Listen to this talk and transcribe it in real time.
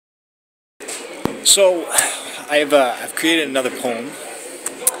So, I've created another poem.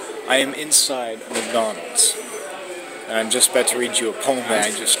 I am inside McDonald's, and I'm just about to read you a poem that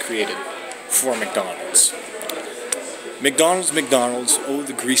I just created for McDonald's. McDonald's, McDonald's, oh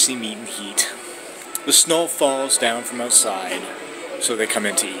the greasy meat and heat. The snow falls down from outside, so they come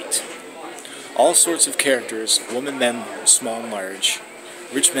in to eat. All sorts of characters, women, men, small and large,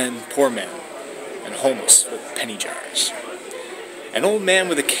 rich men, poor men, and homeless with penny jars. An old man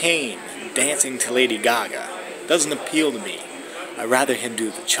with a cane dancing to Lady Gaga doesn't appeal to me. I'd rather him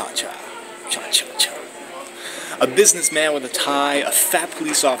do the cha-cha, cha-cha-cha. A businessman with a tie, a fat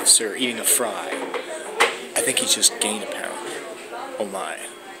police officer eating a fry. I think he's just gained a pound. Oh my.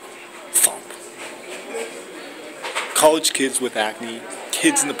 Thump. College kids with acne,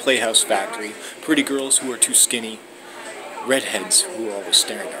 kids in the Playhouse factory, pretty girls who are too skinny, redheads who are always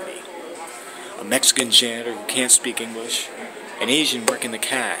staring at me. A Mexican janitor who can't speak English, an Asian working the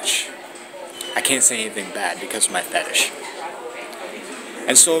cash. I can't say anything bad because of my fetish.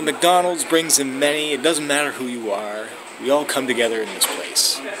 And so McDonald's brings in many. It doesn't matter who you are. We all come together in this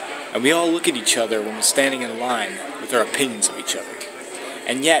place. And we all look at each other when we're standing in line with our opinions of each other.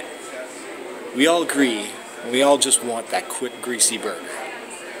 And yet, we all agree, and we all just want that quick, greasy burger.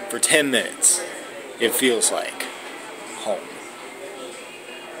 For 10 minutes, it feels like home.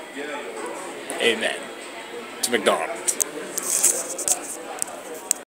 Amen. To McDonald's.